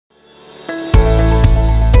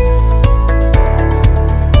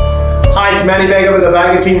it's Manny Bagga with the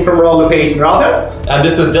Bagga team from Royal LePage Naralta. And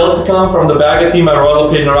this is Dil Sekhon from the Bagga team at Royal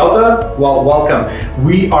LePage Naralta. Well, welcome.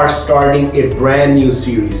 We are starting a brand new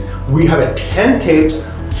series. We have 10 tips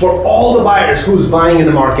for all the buyers who's buying in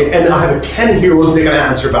the market, and I have 10 heroes they're gonna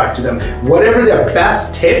answer back to them. Whatever their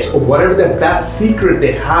best tips or whatever their best secret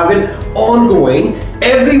they have it ongoing,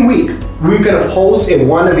 every week we're gonna post a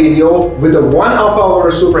video with the one alpha order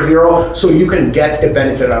superhero so you can get a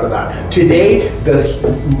benefit out of that. Today, the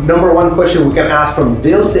number one question we can ask from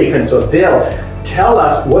Dil Sekhon. So Dil, tell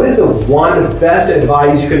us, what is the one best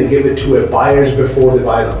advice you can give it to a buyers before they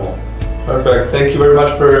buy the home? Perfect. Thank you very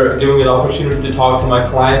much for giving me the opportunity to talk to my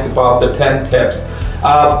clients about the 10 tips.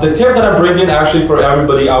 The tip that I'm bringing actually for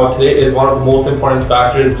everybody out today is one of the most important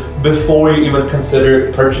factors before you even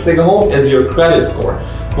consider purchasing a home is your credit score.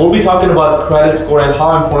 We'll be talking about credit score and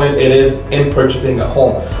how important it is in purchasing a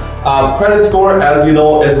home. Credit score, as you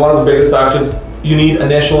know, is one of the biggest factors you need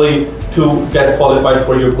initially to get qualified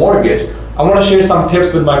for your mortgage. I want to share some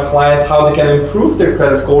tips with my clients how they can improve their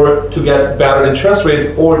credit score to get better interest rates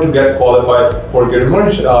or to get qualified for their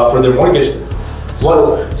mortgage.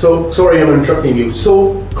 So sorry, I'm interrupting you.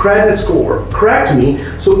 So credit score, correct me.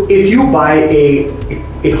 So if you buy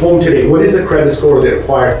a home today, what is the credit score that's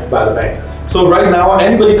required by the bank? So right now,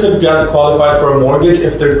 anybody could get qualified for a mortgage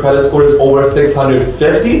if their credit score is over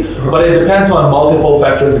 650, but it depends on multiple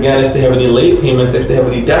factors. Again, if they have any late payments, if they have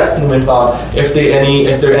any debt payments on, if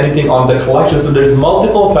there's anything on the collection. So there's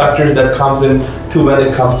multiple factors that comes in to when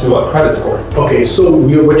it comes to a credit score. Okay, so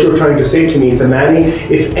what you're trying to say to me is, Manny,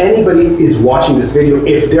 if anybody is watching this video,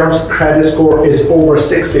 if their credit score is over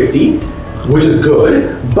 650, which is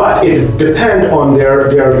good, but it depends on their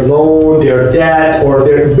loan, their debt, or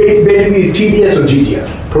their basically TDS or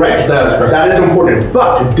GTS, correct? That is correct. That is important.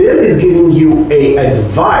 But Dil is giving you a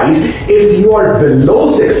advice if you are below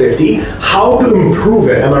 650, how to improve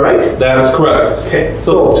it. Am I right? That is correct. Okay.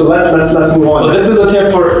 So let's move on. So this is a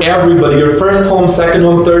tip for everybody. Your first home, second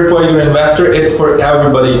home, third home, your investor. It's for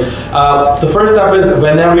everybody. The first step is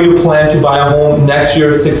whenever you plan to buy a home next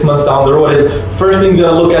year, 6 months down the road, is first thing you're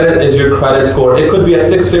gonna look at it is your credit score. It could be at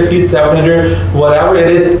 650, 700, whatever it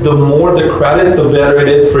is. The more the credit, the better it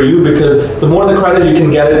is for you, because the more the credit, you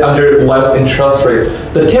can get it under less interest rate.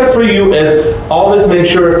 The tip for you is always make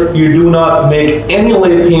sure you do not make any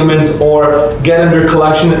late payments or get under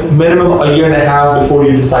collection minimum a year and a half before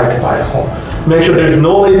you decide to buy a home. Make sure there's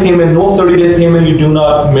no late payment, no 30 days payment. You do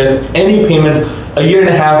not miss any payments a year and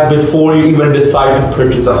a half before you even decide to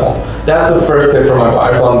purchase a home. That's the first tip for my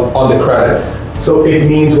buyers on the credit. So it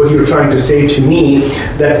means what you're trying to say to me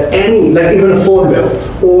that like even a phone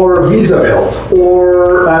bill or Visa bill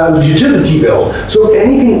or utility bill, so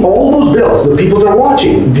anything, all those bills, the people that are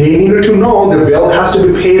watching, they need to know the bill has to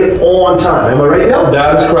be paid on time. Am I right now?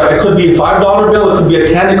 That is correct. It could be a $5 bill, it could be a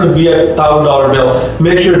 $10, it could be a $1,000 bill.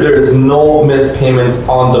 Make sure there is no missed payments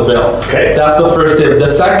on the bill. Okay. That's the first tip. The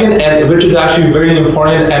second, and which is actually very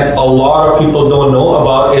important and a lot of people don't know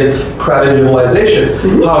about, is credit utilization.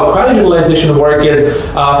 Mm-hmm. How credit utilization works is,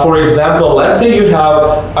 for example, let's say you have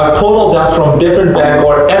a total debt from different bank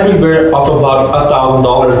or everywhere of about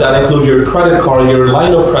 $1,000. That includes your credit card, your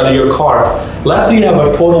line of credit, your car. Let's say you have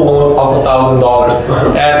a total loan of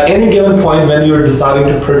 $1,000. At any given point when you're deciding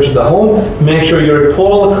to purchase a home, make sure your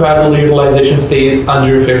total credit utilization stays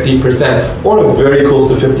under 50% or very close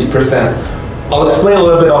to 50%. I'll explain a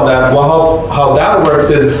little bit on that. Well, how that works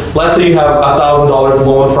is, let's say you have $1,000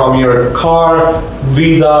 loan from your car,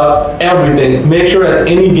 Visa, everything. Make sure at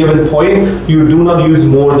any given point you do not use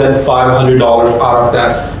more than $500 out of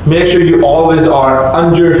that. Make sure you always are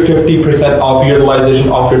under 50% of utilization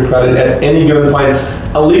of your credit at any given point,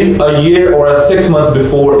 at least a year or 6 months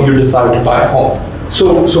before you decide to buy a home.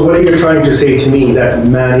 So what are you trying to say to me? That,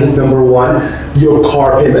 Manny, number one, your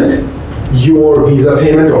car payment, your Visa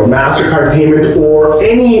payment or MasterCard payment or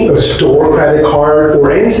any store credit card or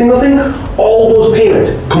any single thing, all those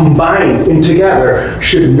payments combined in together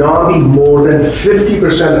should not be more than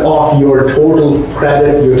 50% off your total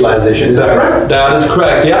credit utilization. Is that correct? That is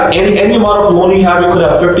correct, yeah. Any amount of loan you have, you could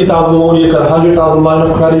have 50,000 loan, you could have 100,000 line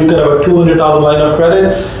of credit, you could have a 200,000 line of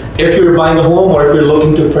credit. If you're buying a home or if you're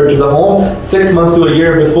looking to purchase a home 6 months to a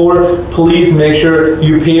year before, please make sure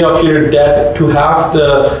you pay off your debt to half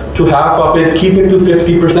of it. Keep it to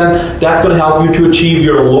 50%. That's going to help you to achieve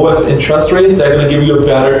your lowest interest rates. That's going to give you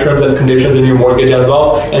better terms and conditions in your mortgage as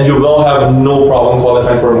well, and you will have no problem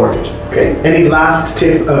qualifying for a mortgage. Okay. Any last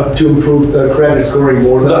tip to improve the credit scoring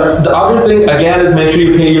more than that? The other thing, again, is make sure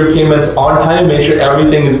you pay your payments on time. Make sure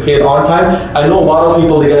everything is paid on time. I know a lot of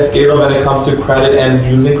people, they get scared when it comes to credit and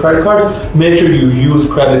using credit credit cards, make sure you use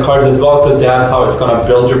credit cards as well, because that's how it's gonna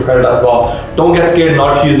build your credit as well. Don't get scared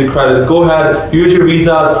not to use your credit. Go ahead, use your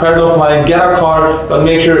visas, credit offline, get a car, but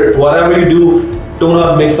make sure whatever you do, do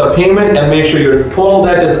not miss a payment, and make sure your total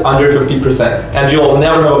debt is under 50%, and you'll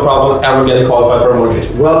never have a problem ever getting qualified for a mortgage.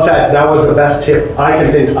 Well said. That was the best tip I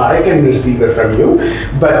can think I can receive it from you.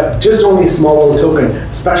 But just only a small little token,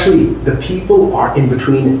 especially the people are in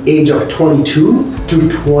between age of 22 to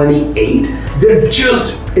 28. They're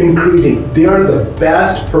just increasing. They are the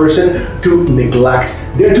best person to neglect.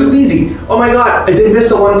 They're too busy. Oh my God, I did miss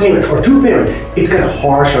the one payment or two payment. It's kind of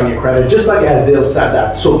harsh on your credit, just like as Dil said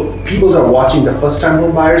that. So people that are watching, the first time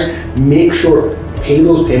home buyers, make sure pay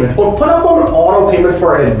those payments or put up on an auto payment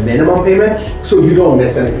for a minimum payment so you don't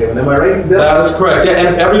miss any payment. Am I right, Dil? That is correct. Yeah,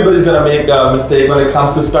 and everybody's gonna make a mistake when it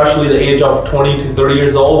comes to especially the age of 20 to 30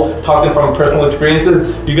 years old. Talking from personal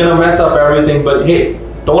experiences, you're gonna mess up everything, but hey,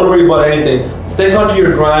 don't worry about anything. Stay on to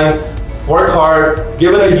your grind, work hard,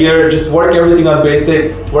 give it a year, just work everything on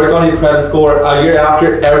basic, work on your credit score. A year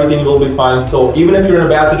after, everything will be fine. So even if you're in a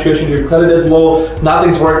bad situation, your credit is low,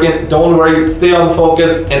 nothing's working, don't worry, stay on the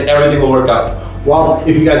focus and everything will work out. Well,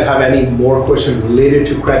 if you guys have any more questions related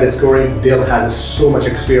to credit scoring, Dil has so much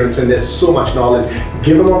experience and there's so much knowledge.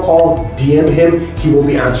 Give him a call, DM him, he will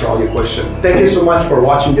be answering all your questions. Thank you so much for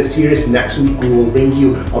watching this series. Next week, we will bring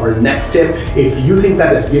you our next tip. If you think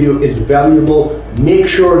that this video is valuable, make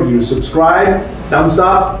sure you subscribe, thumbs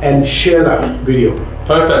up, and share that video.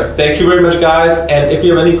 Perfect. Thank you very much, guys. And if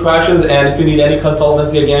you have any questions and if you need any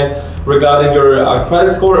consultancy again regarding your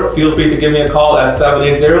credit score, feel free to give me a call at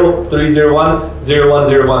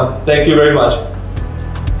 780-301-0101. Thank you very much.